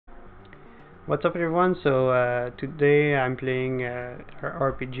What's up everyone? Today I'm playing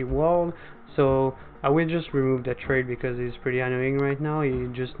RPG World. So I will just remove the trade because it's pretty annoying right now. He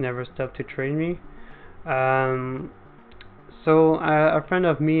just never stopped to trade me. A friend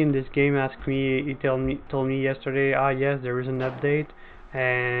of me in this game asked me, he told me yesterday, yes, there is an update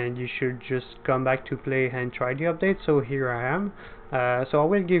and you should just come back to play and try the update. So here I am. So I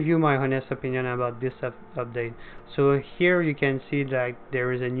will give you my honest opinion about this update. So here you can see that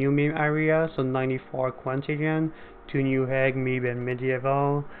there is a new meme area, so 94 quintillion, 2 new egg, maybe and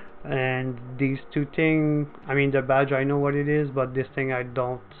medieval, and these two things, I mean the badge I know what it is, but this thing I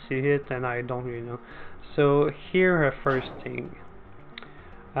don't see it and I don't really know. So here a first thing.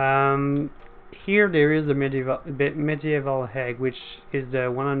 Here there is the medieval egg, which is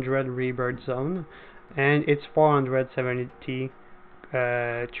the 100 rebirth zone, and it's 470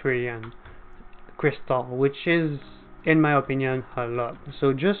 trillion crystal, which is in my opinion a lot.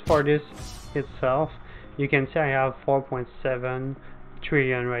 So just for this itself you can see I have 4.7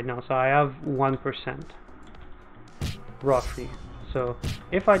 trillion right now, so I have 1% roughly. So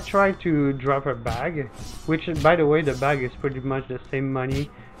if I try to drop a bag, which by the way the bag is pretty much the same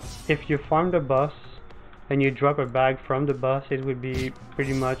money, if you farm the boss and you drop a bag from the boss, it would be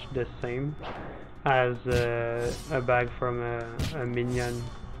pretty much the same as a bag from a minion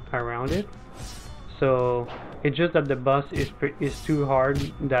around it. So it's just that the boss is too hard,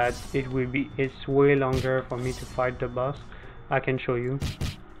 that it's way longer for me to fight the boss. I can show you.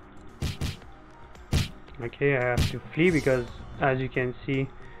 Okay, I have to flee because as you can see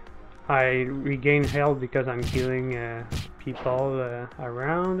I regain health because I'm killing people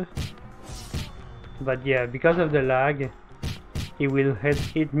around. But yeah, because of the lag it will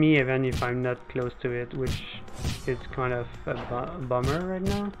hit me even if I'm not close to it, which is kind of a bummer right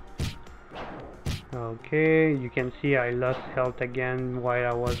now. Okay, you can see I lost health again while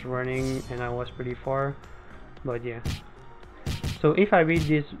I was running and I was pretty far, but yeah. So if I beat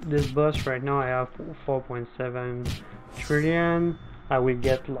this boss right now, I have 4.7 trillion. I will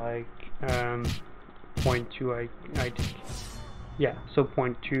get like 0.2 I think. Yeah, so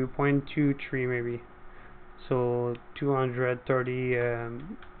 0.23 maybe. So 230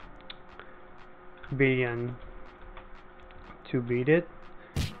 billion to beat it,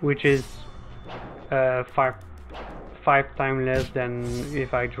 which is five times less than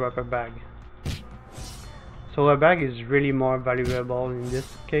if I drop a bag. So a bag is really more valuable in this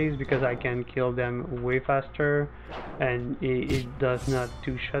case because I can kill them way faster and it does not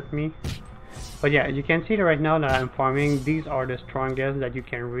two-shot me. But yeah, you can see that right now that I'm farming. These are the strongest that you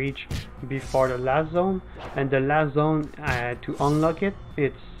can reach before the last zone, and the last zone to unlock it,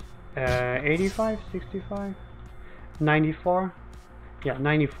 it's 85, 65, 94. Yeah,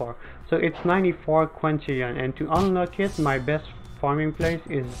 94. So it's 94 quintillion, and to unlock it, my best farming place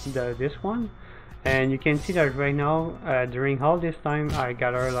is this one. And you can see that right now, during all this time, I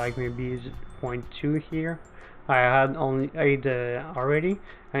gather like maybe 0.2 here. I had only 8 already,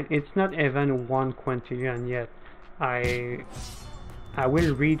 and it's not even 1 quintillion yet. I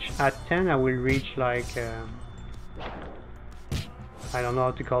will reach at 10. I will reach like I don't know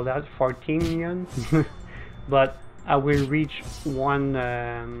how to call that, 14 million. But I will reach one.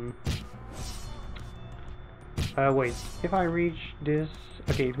 Wait, if I reach this,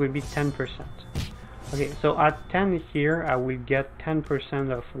 okay, it will be 10%. Okay, so at 10 here, I will get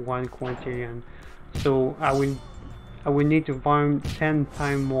 10% of 1 quintillion. So I will need to farm 10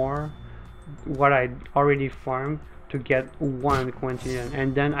 times more what I already farmed to get 1 quintillion,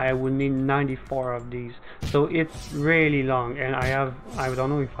 and then I will need 94 of these. So it's really long, and I don't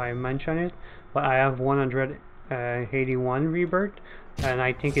know if I mentioned it, but I have 181 rebirth, and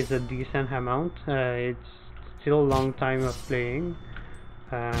I think it's a decent amount. It's still a long time of playing,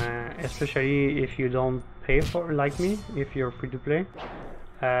 especially if you don't pay for, like me, if you're free to play.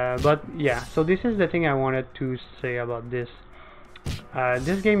 But yeah, so this is the thing I wanted to say about this.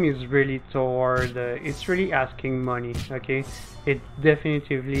 This game is really toward, it's really asking money, okay? It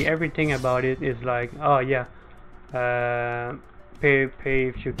definitively, everything about it is like, oh yeah, pay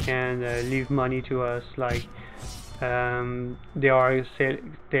if you can, leave money to us, like, they are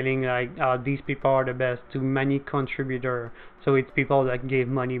telling like, these people are the best, to many contributor, so it's people that gave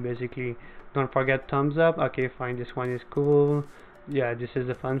money basically. Don't forget thumbs up. Okay, fine, this one is cool. Yeah, this is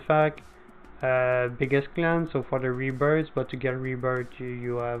a fun fact. Biggest clan, so for the rebirths, but to get rebirth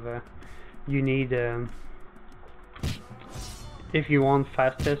you need if you want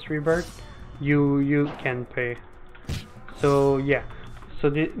fastest rebirth you can pay. So yeah, So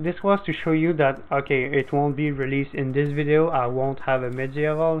this was to show you that, okay, it won't be released in this video. I won't have a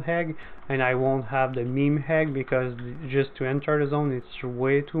medieval egg, and I won't have the meme egg, because just to enter the zone it's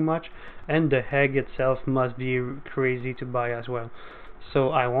way too much, and the egg itself must be crazy to buy as well. So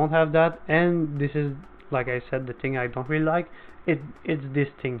I won't have that, and this is, like I said, the thing I don't really like. It's this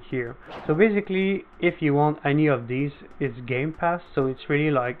thing here. So basically, if you want any of these, it's Game Pass. So it's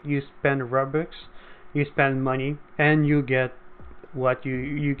really like you spend Robux, you spend money, and you get what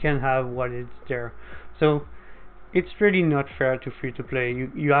you can have what is there. So it's really not fair to free to play.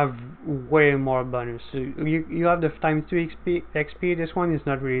 You have way more bonus. So you have the times 2 XP. This one is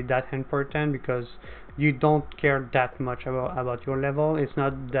not really that important because you don't care that much about your level. It's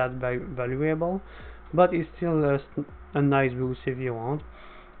not that valuable, but it's still a nice boost if you want.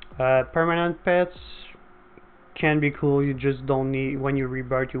 Permanent pets can be cool. You just don't need, when you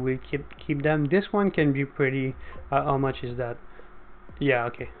rebirth you will keep them. This one can be pretty. How much is that? Yeah,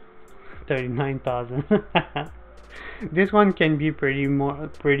 okay, 39,000. This one can be pretty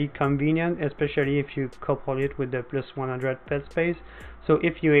convenient, especially if you couple it with the plus 100 pet space. So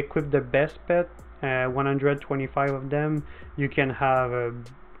if you equip the best pet, 125 of them, you can have a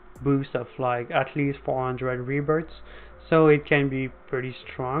boost of like at least 400 rebirths. So it can be pretty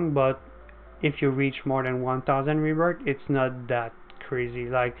strong, but if you reach more than 1000 rebirth, it's not that crazy.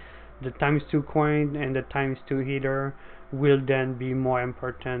 Like the times 2 coin and the times 2 heater will then be more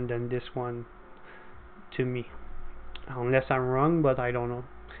important than this one to me, unless I'm wrong, but I don't know.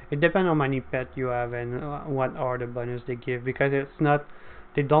 It depends on how many pet you have and what are the bonus they give, because it's not,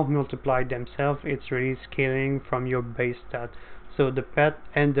 they don't multiply themselves, it's really scaling from your base stat. So the pet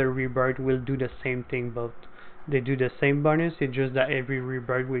and the rebirth will do the same thing, but they do the same bonus. It's just that every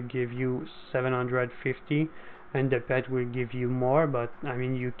rebirth will give you 750 and the pet will give you more, but I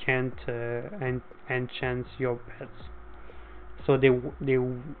mean you can't enchant your pets. So they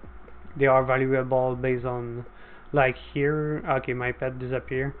are valuable based on, like here, okay, my pet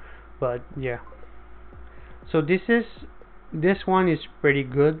disappear, but yeah. So this one is pretty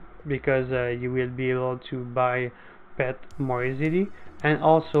good because you will be able to buy pet more easily, and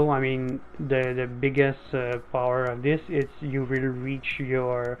also I mean the biggest power of this is you will reach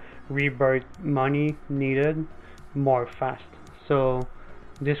your rebirth money needed more fast. So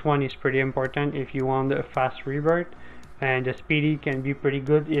this one is pretty important if you want a fast rebirth, and the speedy can be pretty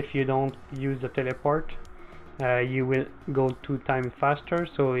good if you don't use the teleport. You will go 2 times faster,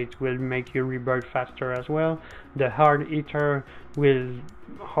 so it will make you rebirth faster as well. The hard hitter will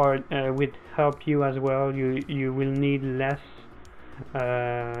help you as well. You will need less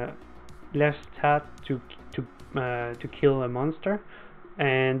stat to kill a monster.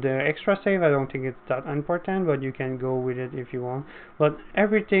 And extra save, I don't think it's that important, but you can go with it if you want. But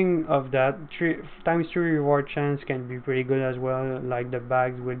everything of that, 3 times 3 reward chance can be pretty good as well. Like the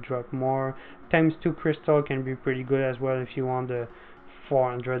bags will drop more. Times 2 crystal can be pretty good as well if you want the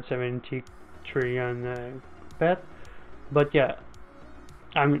 470 trillion pet. But yeah,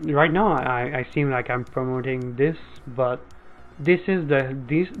 right now I seem like I'm promoting this, but this is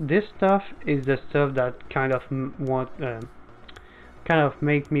this stuff is the stuff that kind of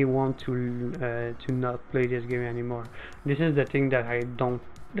make me want to not play this game anymore. This is the thing that I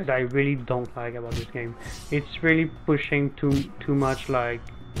really don't like about this game. It's really pushing too much, like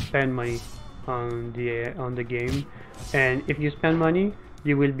spend money on the game, and if you spend money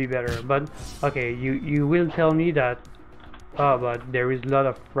you will be better. But okay, you will tell me that but there is a lot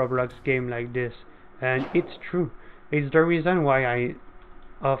of Roblox game like this, and it's true. It's the reason why I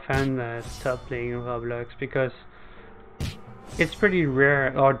often stop playing Roblox, because it's pretty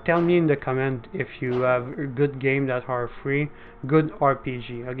rare. Or tell me in the comment if you have good games that are free, good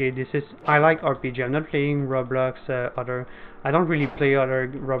RPG. Okay, I like RPG. I'm not playing Roblox I don't really play other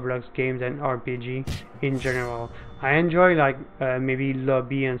Roblox games and RPG in general. I enjoy like maybe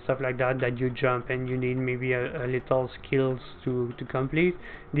lobby and stuff like that you jump and you need maybe a little skills to complete.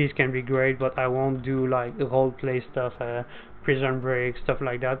 These can be great, but I won't do like role play stuff, Prison Break, stuff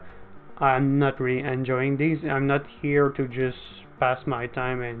like that. I'm not really enjoying these. I'm not here to just pass my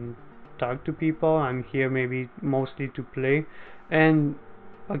time and talk to people. I'm here maybe mostly to play, and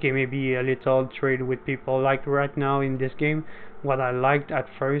okay, maybe a little trade with people. Like right now in this game, what I liked at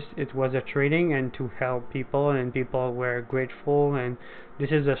first, it was a trading and to help people, and people were grateful, and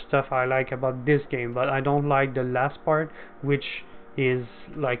this is the stuff I like about this game. But I don't like the last part, which is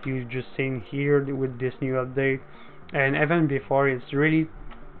like you just seen here with this new update, and even before, it's really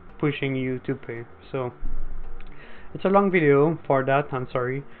pushing you to pay. So it's a long video for that, I'm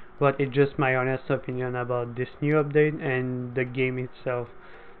sorry, but it's just my honest opinion about this new update and the game itself.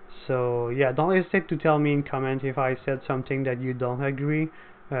 So yeah, don't hesitate to tell me in comment if I said something that you don't agree.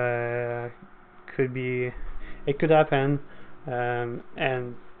 Could be, it could happen,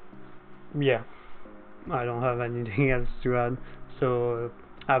 and yeah, I don't have anything else to add. So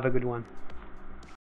have a good one.